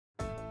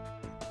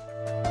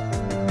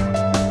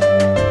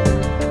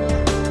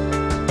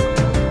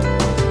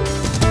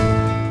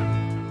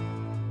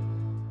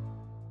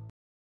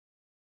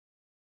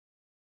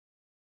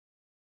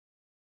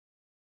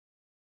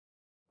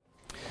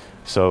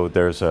So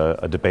there's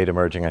a debate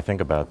emerging, I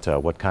think, about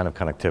what kind of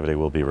connectivity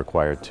will be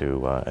required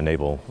to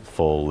enable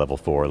full level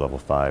 4, level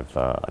 5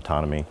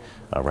 autonomy.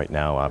 Right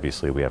now,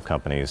 obviously, we have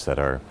companies that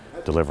are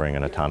delivering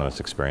an autonomous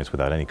experience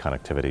without any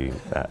connectivity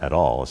at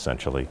all,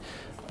 essentially.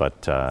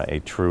 But a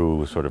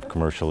true sort of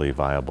commercially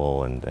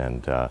viable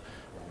and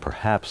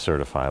perhaps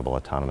certifiable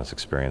autonomous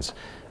experience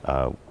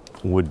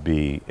would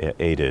be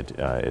aided,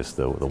 is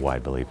the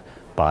wide belief,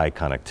 by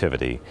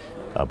connectivity.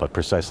 But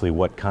precisely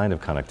what kind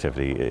of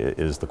connectivity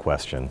is the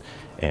question.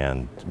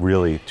 And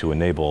really, to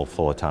enable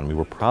full autonomy,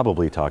 we're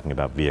probably talking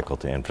about vehicle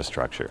to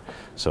infrastructure.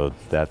 So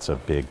that's a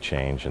big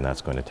change, and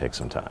that's going to take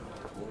some time.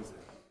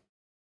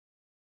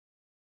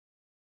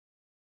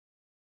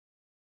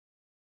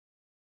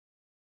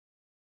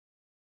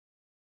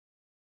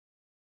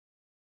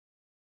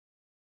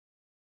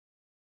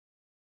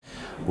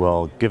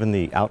 Well, given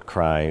the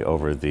outcry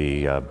over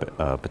the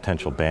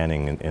potential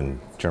banning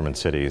in German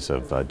cities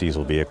of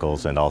diesel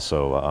vehicles and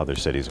also other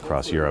cities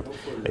across Europe,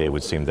 it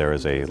would seem there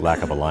is a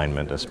lack of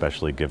alignment,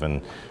 especially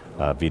given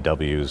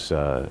VW's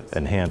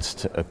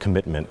enhanced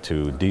commitment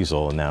to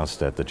diesel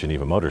announced at the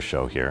Geneva Motor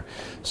Show here.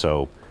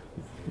 So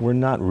we're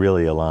not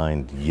really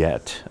aligned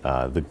yet.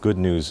 The good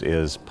news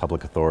is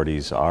public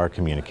authorities are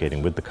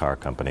communicating with the car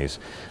companies.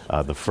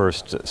 The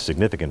first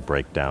significant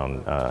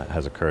breakdown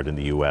has occurred in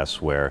the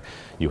US, where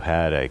you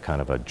had a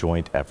kind of a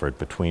joint effort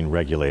between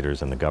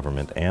regulators and the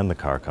government and the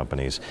car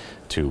companies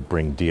to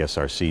bring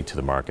DSRC to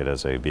the market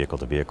as a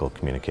vehicle-to-vehicle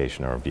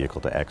communication or a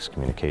vehicle-to-X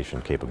communication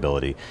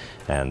capability.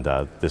 And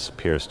this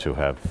appears to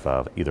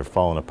have either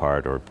fallen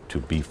apart or to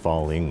be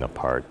falling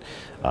apart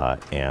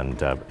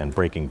and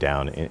breaking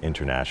down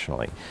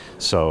internationally.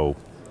 So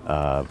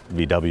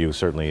VW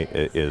certainly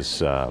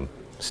is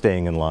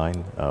staying in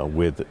line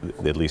with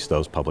at least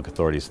those public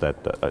authorities that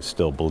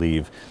still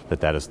believe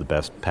that that is the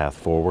best path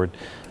forward.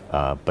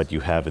 But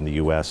you have in the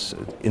US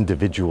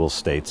individual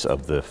states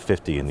of the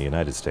 50 in the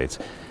United States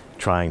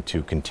trying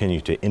to continue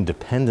to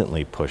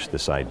independently push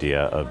this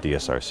idea of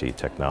DSRC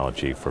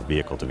technology for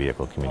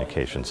vehicle-to-vehicle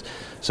communications.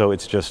 So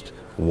it's just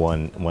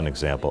one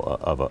example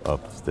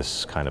of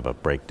this kind of a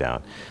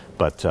breakdown.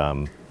 But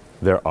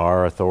there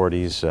are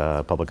authorities,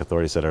 public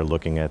authorities, that are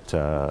looking at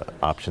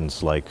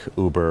options like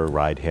Uber,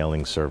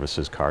 ride-hailing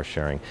services, car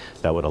sharing,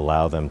 that would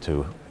allow them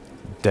to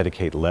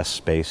dedicate less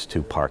space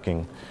to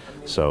parking.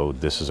 So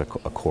this is a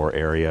core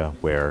area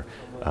where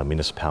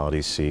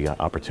municipalities see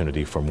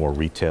opportunity for more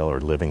retail or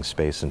living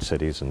space in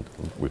cities and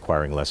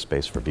requiring less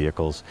space for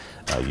vehicles,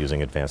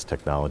 using advanced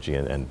technology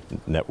and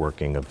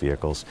networking of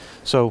vehicles.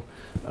 So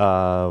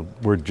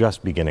we're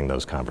just beginning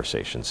those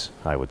conversations,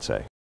 I would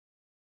say.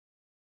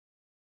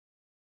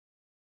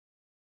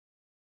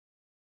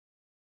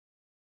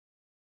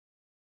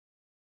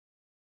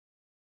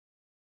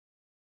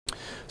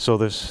 So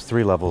there's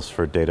 3 levels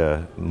for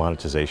data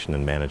monetization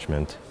and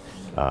management.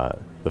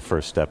 The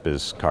first step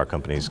is car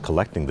companies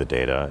collecting the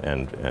data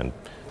and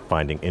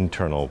finding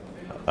internal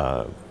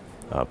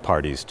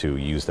parties to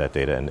use that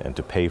data and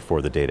to pay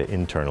for the data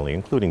internally,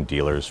 including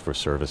dealers for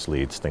service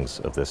leads, things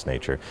of this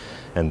nature.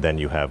 And then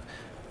you have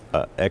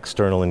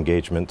external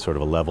engagement, sort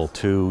of a level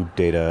 2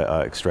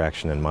 data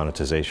extraction and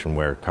monetization,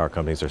 where car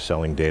companies are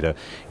selling data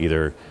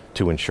either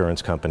to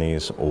insurance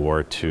companies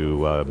or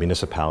to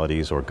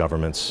municipalities or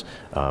governments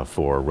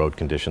for road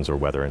conditions or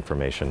weather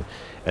information.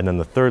 And then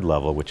the third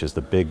level, which is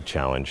the big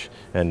challenge,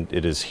 and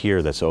it is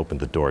here that's opened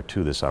the door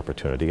to this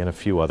opportunity and a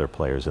few other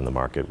players in the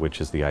market,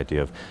 which is the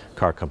idea of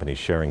car companies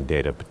sharing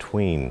data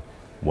between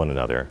one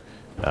another,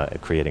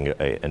 creating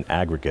an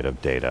aggregate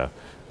of data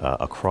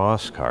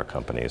across car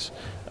companies,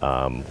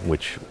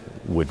 which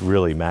would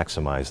really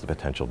maximize the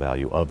potential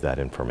value of that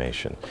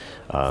information.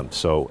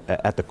 So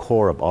at the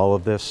core of all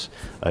of this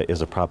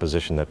is a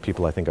proposition that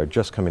people, I think, are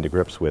just coming to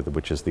grips with,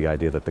 which is the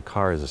idea that the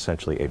car is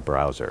essentially a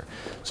browser.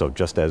 So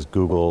just as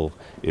Google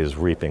is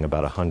reaping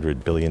about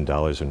 $100 billion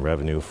in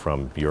revenue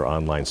from your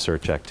online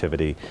search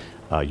activity,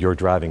 your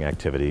driving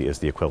activity is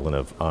the equivalent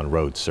of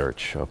on-road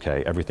search,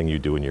 okay? Everything you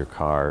do in your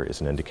car is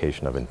an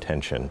indication of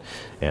intention,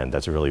 and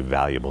that's really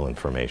valuable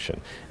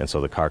information. And so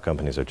the car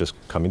companies are just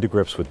coming to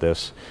grips with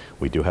this.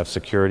 We do have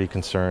security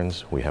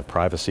concerns, we have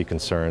privacy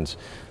concerns.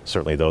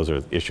 Certainly those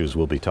are issues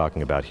we'll be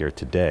talking about here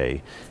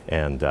today,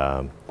 and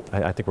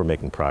I think we're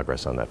making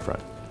progress on that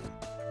front.